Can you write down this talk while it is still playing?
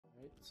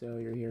so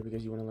you're here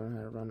because you want to learn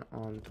how to run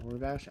on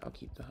Toribash. I'll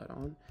keep the HUD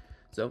on.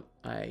 So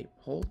I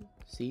hold,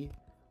 see,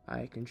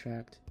 I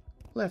contract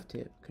left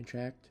hip,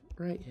 contract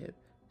right hip,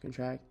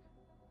 contract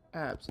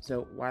abs.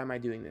 So why am I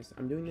doing this?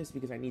 I'm doing this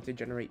because I need to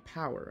generate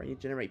power. I need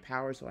to generate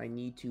power, so I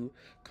need to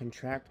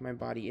contract my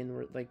body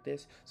inward like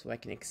this so I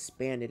can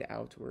expand it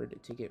outward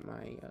to get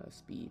my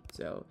speed.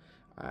 So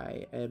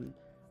I am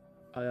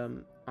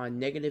on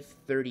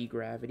 -30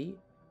 gravity.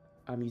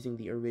 I'm using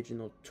the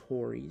original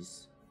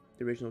Tories,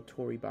 the original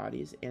Tory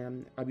bodies,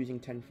 and I'm using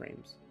 10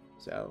 frames.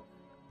 So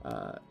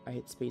I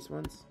hit space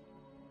once,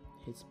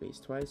 hit space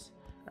twice.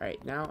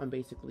 Alright, now I'm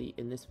basically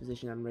in this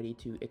position. I'm ready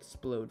to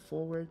explode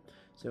forward.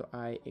 So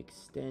I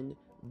extend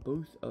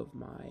both of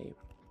my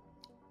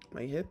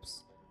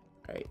hips.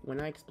 Alright, when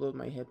I explode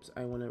my hips,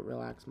 I want to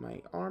relax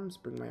my arms,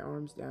 bring my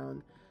arms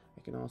down.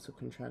 I can also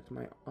contract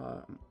my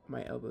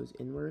my elbows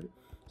inward.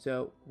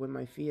 So when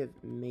my feet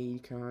have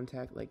made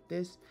contact like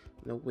this,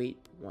 I'm going to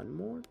wait one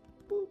more.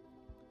 Boop.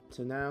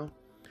 So now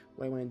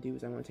what I want to do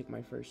is I want to take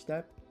my first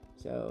step.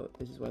 So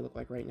this is what I look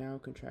like right now.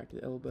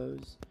 Contracted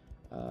elbows,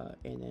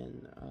 and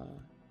then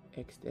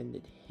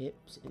extended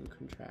hips and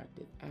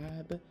contracted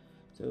ab.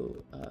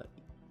 So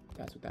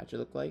that's what that should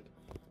look like.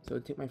 So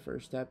to take my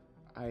first step,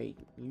 I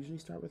usually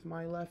start with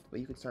my left,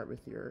 but you can start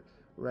with your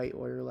right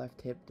or your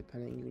left hip,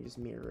 depending. You can just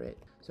mirror it.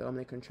 So I'm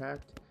going to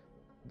contract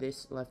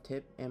this left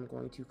hip, and I'm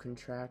going to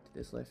contract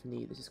this left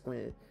knee. This is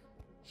going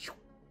to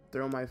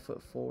throw my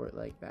foot forward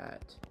like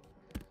that.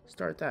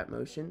 Start that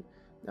motion.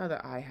 Now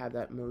that I have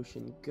that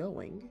motion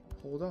going,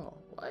 hold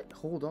all. What?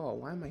 Hold all?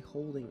 Why am I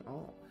holding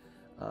all?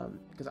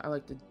 Because I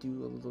like to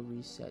do a little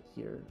reset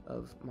here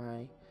of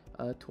my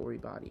Tory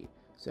body.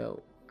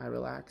 So I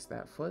relax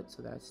that foot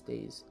so that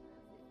stays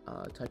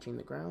touching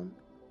the ground.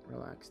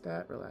 Relax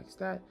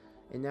that,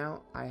 and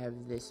now I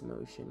have this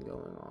motion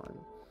going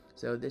on.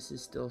 So this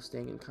is still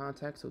staying in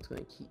contact, so it's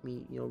going to keep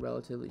me,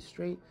 relatively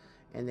straight.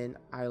 And then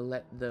I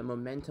let the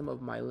momentum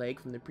of my leg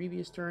from the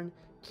previous turn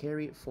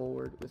carry it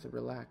forward with a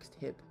relaxed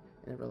hip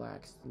and a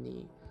relaxed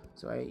knee.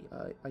 So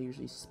I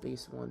usually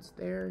space once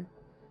there.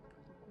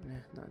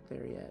 Not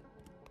there yet.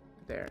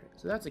 There.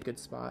 So that's a good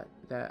spot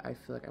that I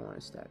feel like I want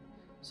to step.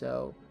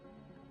 So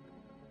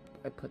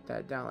I put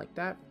that down like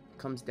that.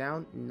 Comes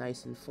down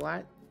nice and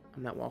flat.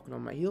 I'm not walking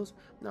on my heels.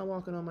 I'm not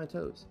walking on my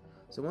toes.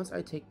 So once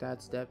I take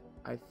that step,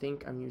 I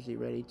think I'm usually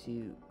ready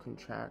to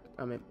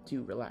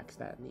to relax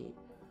that knee.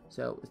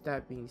 So with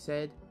that being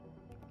said,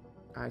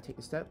 I take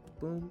a step,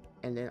 boom,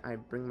 and then I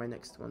bring my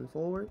next one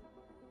forward,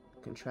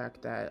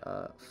 contract that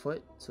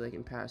foot so they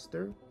can pass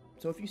through.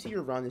 So if you see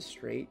your run is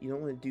straight, you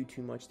don't want to do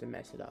too much to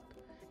mess it up.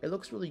 It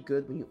looks really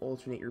good when you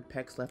alternate your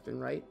pecs left and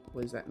right.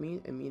 What does that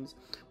mean? It means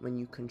when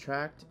you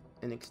contract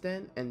and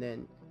extend, and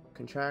then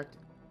contract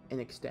and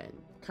extend.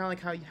 Kind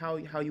of like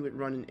how you would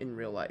run in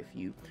real life.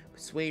 You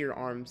sway your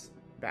arms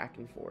back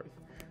and forth.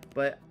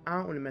 But I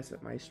don't want to mess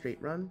up my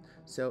straight run,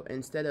 so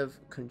instead of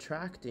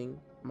contracting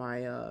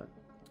my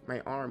my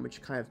arm,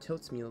 which kind of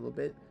tilts me a little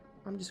bit,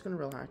 I'm just going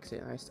to relax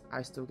it, and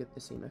I still get the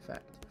same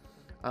effect.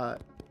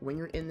 When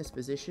you're in this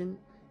position,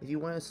 if you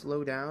want to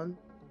slow down,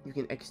 you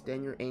can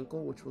extend your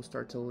ankle, which will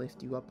start to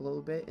lift you up a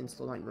little bit and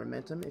slow down your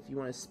momentum. If you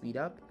want to speed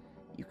up,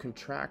 you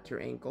contract your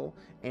ankle,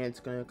 and it's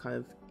going to kind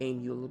of aim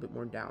you a little bit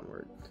more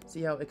downward.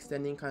 See how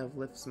extending kind of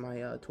lifts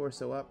my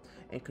torso up,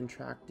 and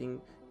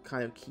contracting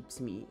kind of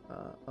keeps me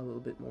a little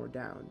bit more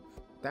down.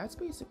 That's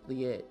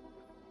basically it.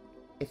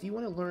 If you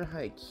want to learn how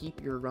to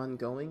keep your run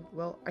going,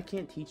 well, I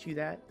can't teach you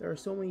that. There are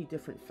so many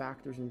different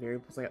factors and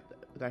variables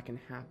that can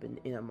happen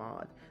in a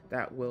mod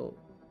that will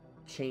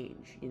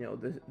change,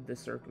 the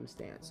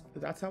circumstance.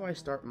 That's how I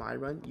start my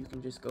run. You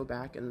can just go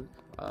back and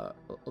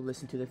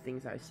listen to the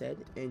things I said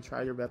and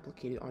try to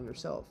replicate it on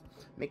yourself.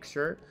 Make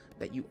sure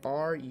that you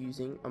are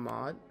using a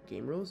mod,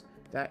 game rules,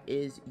 that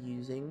is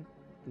using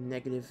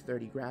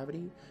 -30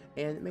 gravity,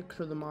 and make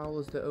sure the model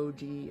is the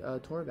OG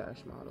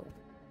Toribash model.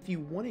 If you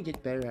want to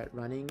get better at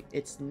running,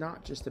 it's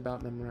not just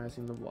about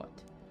memorizing the what.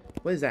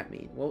 What does that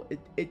mean? Well,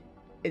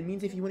 it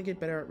means if you want to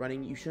get better at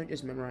running, you shouldn't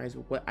just memorize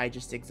what I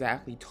just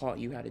exactly taught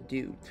you how to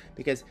do,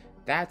 because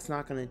that's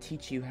not going to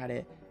teach you how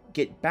to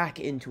get back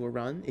into a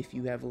run if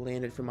you have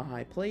landed from a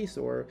high place,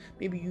 or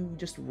maybe you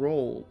just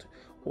rolled,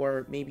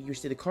 or maybe you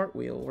just did a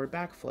cartwheel or a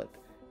backflip.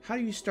 How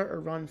do you start a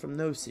run from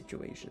those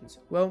situations?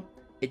 Well,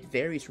 it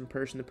varies from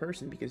person to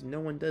person because no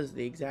one does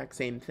the exact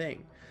same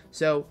thing.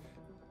 So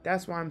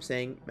that's why I'm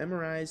saying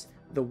memorize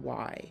the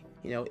why.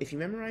 If you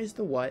memorize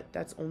the what,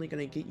 that's only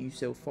going to get you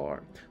so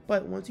far.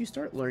 But once you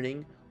start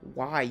learning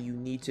why you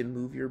need to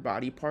move your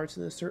body parts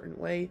in a certain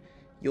way,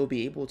 you'll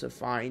be able to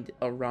find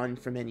a run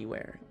from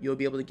anywhere. You'll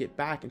be able to get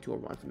back into a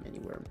run from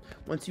anywhere.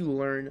 Once you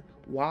learn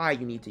why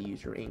you need to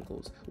use your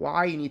ankles,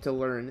 why you need to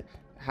learn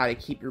how to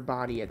keep your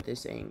body at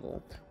this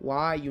angle,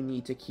 why you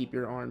need to keep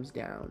your arms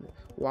down,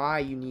 why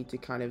you need to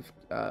kind of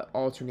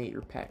alternate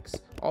your pecs.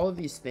 All of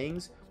these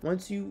things,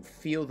 once you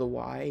feel the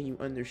why, you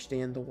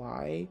understand the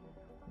why,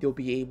 you'll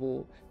be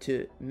able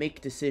to make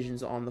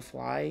decisions on the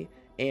fly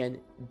and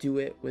do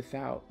it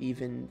without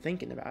even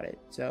thinking about it.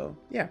 So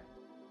yeah.